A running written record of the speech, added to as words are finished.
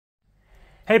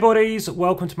Hey buddies,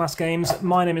 welcome to AmassGames.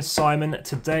 My name is Simon.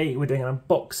 Today we're doing an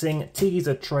unboxing,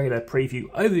 teaser, trailer, preview,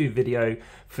 overview video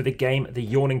for the game The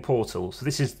Yawning Portal. So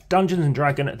this is Dungeons &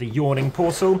 Dragons The Yawning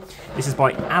Portal. This is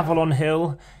by Avalon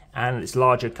Hill and its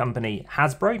larger company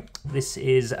Hasbro. This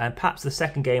is perhaps the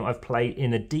second game I've played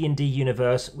in the D&D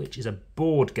universe, which is a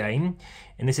board game.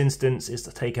 In this instance, it's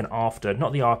taken after,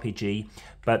 not the RPG,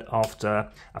 but after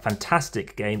a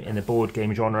fantastic game in the board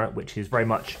game genre, which is very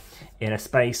much in a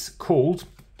space called,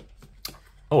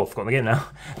 oh, I've forgotten the game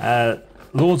now,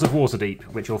 Lords of Waterdeep,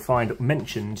 which you'll find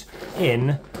mentioned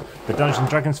in the Dungeons &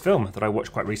 Dragons film that I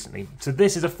watched quite recently. So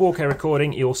this is a 4K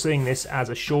recording. You're seeing this as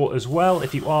a short as well.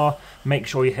 If you are, make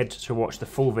sure you head to watch the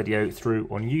full video through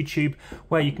on YouTube,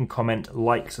 where you can comment,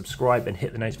 like, subscribe, and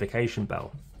hit the notification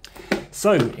bell.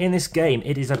 So in this game,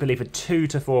 it is, I believe, for 2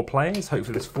 to 4 players.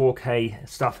 Hopefully this 4K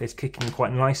stuff is kicking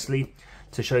quite nicely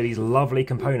to show these lovely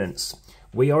components.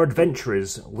 We are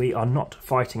adventurers. We are not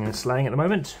fighting and slaying at the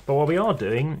moment, but what we are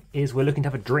doing is we're looking to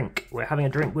have a drink. We're having a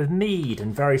drink with mead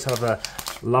and various other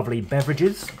lovely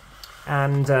beverages.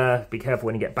 And be careful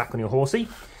when you get back on your horsey.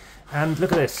 And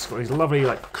look at this, got these lovely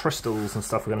like crystals and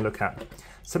stuff we're going to look at.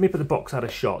 So let me put the box out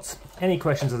of shot. Any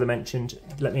questions, as I mentioned,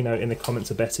 let me know in the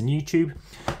comments or better on YouTube.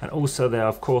 And also there,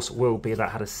 of course, will be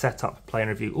that how to set up, play and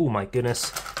review. Oh my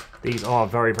goodness, these are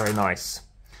very, very nice.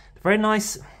 They're very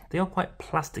nice. They are quite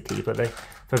plasticky, but they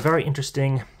have a very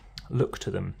interesting look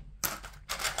to them.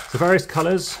 So various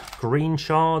colours, green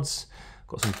shards,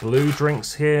 got some blue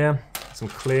drinks here, some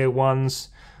clear ones,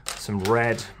 some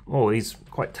red. Oh, these are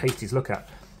quite tasty to look at.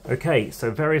 Okay, so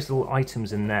various little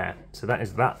items in there. So that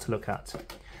is that to look at.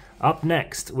 Up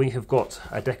next, we have got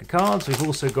a deck of cards. We've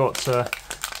also got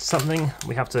something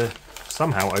we have to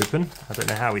somehow open. I don't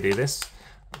know how we do this.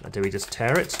 Do we just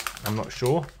tear it? I'm not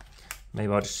sure.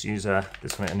 Maybe I'll just use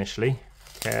this one initially,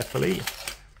 carefully.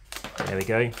 There we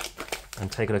go,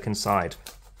 and take a look inside.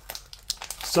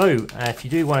 So, if you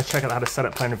do want to check out how to set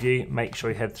up, play and review, make sure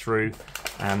you head through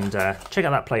and check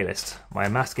out that playlist. My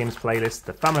AmassGames playlist,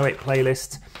 the Family Weight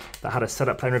playlist, that how to set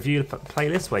up, play and review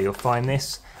playlist, where you'll find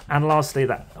this. And lastly,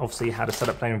 that obviously how to set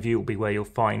up, play and review will be where you'll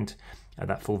find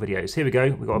that full video. So here we go,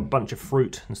 we've got a bunch of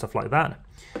fruit and stuff like that.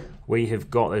 We have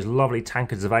got those lovely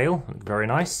tankards of ale, very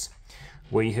nice.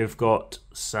 We have got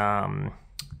some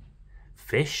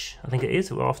fish, I think it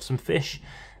is, we're after some fish,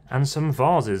 and some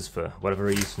vases for whatever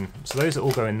reason. So those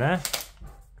all go in there.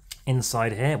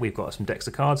 Inside here, we've got some decks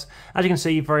of cards. As you can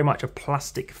see, very much a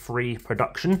plastic-free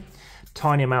production.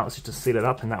 Tiny amounts just to seal it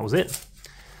up, and that was it.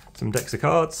 Some decks of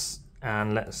cards,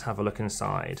 and let's have a look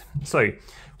inside. So,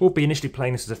 we'll be initially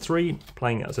playing this as a 3,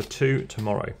 playing it as a 2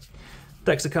 tomorrow.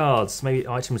 Decks of cards, maybe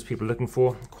items people are looking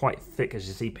for, quite thick as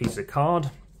you see, piece of card.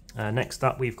 Next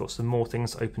up, we've got some more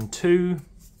things open too.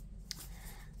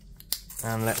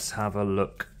 And let's have a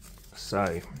look.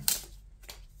 So,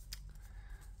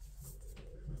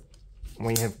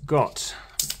 we have got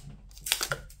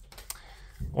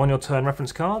on your turn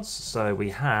reference cards. So we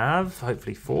have,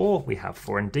 hopefully 4. We have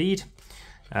 4 indeed.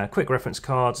 Quick reference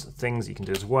cards, things you can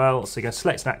do as well. So you're going to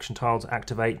select an action tile to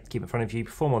activate, keep it in front of you,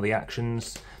 perform all the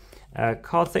actions.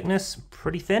 Card thickness,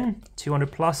 pretty thin,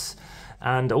 200 plus.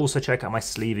 And also check out my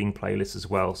sleeving playlist as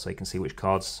well, so you can see which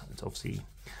cards obviously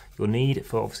you'll need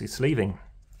for obviously sleeving.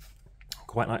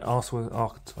 Quite like art,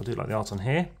 I do like the art on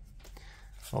here.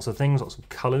 Lots of things, lots of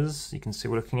colours you can see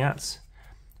we're looking at.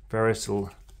 Various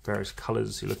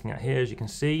colours you're looking at here, as you can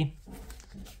see.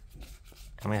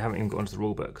 And we haven't even got onto the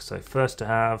rule book. So first to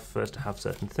have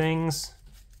certain things.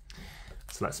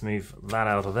 So let's move that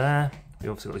out of there.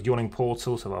 We've obviously got the Yawning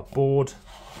Portal, so our board.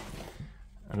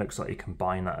 And looks like you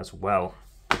combine that as well.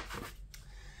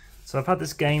 So I've had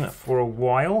this game for a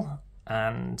while,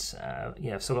 and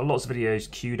yeah, so I've got lots of videos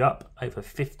queued up, over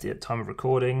 50 at time of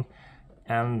recording,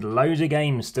 and loads of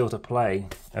games still to play,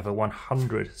 over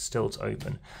 100 still to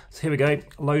open. So here we go,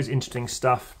 loads of interesting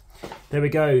stuff. There we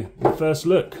go, the first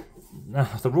look. Now,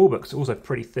 the rulebook's also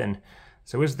pretty thin.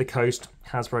 So Wizards of the Coast,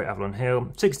 Hasbro, Avalon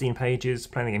Hill, 16 pages,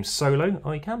 playing the game solo.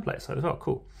 Oh, you can play it solo as well,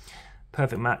 cool.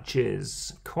 Perfect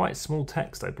matches, quite small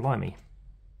text though, blimey.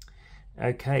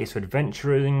 Okay, so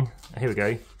adventuring, here we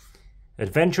go.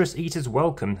 Adventurous eaters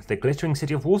welcome, the glittering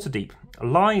city of Waterdeep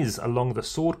lies along the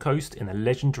Sword Coast in the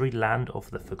legendary land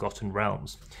of the Forgotten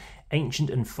Realms. Ancient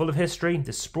and full of history,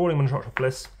 this sprawling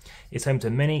metropolis is home to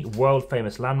many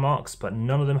world-famous landmarks, but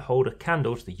none of them hold a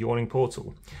candle to the Yawning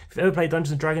Portal. If you've ever played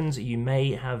Dungeons & Dragons, you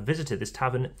may have visited this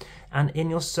tavern and in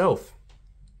yourself.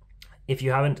 If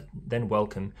you haven't, then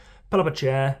welcome. Pull up a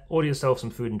chair, order yourself some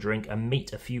food and drink, and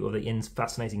meet a few of the inn's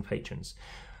fascinating patrons.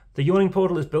 The Yawning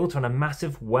Portal is built on a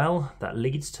massive well that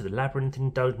leads to the labyrinthine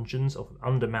dungeons of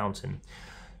Under Mountain.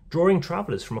 drawing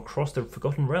travellers from across the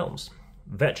forgotten realms.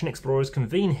 Veteran explorers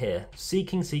convene here,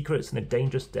 seeking secrets in the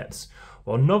dangerous depths,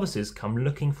 while novices come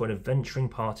looking for an adventuring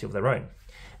party of their own.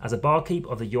 As a barkeep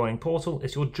of the Yawning Portal,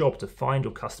 it's your job to find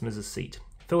your customers a seat,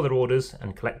 fill their orders,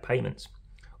 and collect payments,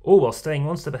 all while staying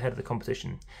one step ahead of the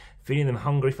competition. Feeding them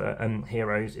hungry for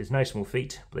heroes is no small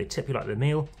feat, but they tip you like the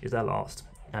meal is their last.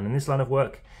 And in this line of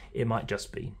work, it might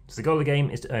just be. So the goal of the game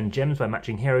is to earn gems by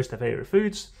matching heroes to their favourite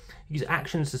foods, use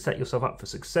actions to set yourself up for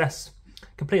success,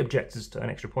 complete objectives to earn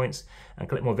extra points, and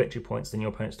collect more victory points than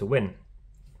your opponents to win.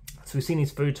 So we've seen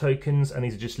these food tokens, and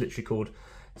these are just literally called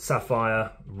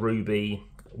sapphire, ruby,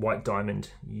 white diamond,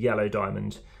 yellow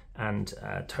diamond, and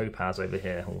topaz over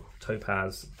here, or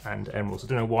topaz and emeralds. I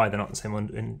don't know why they're not the same one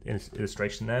in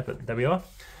illustration there, but there we are.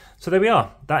 So there we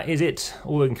are. That is it.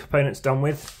 All the components done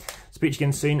with. Speak to you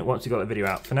again soon once we've got the video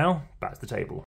out. For now, back to the table.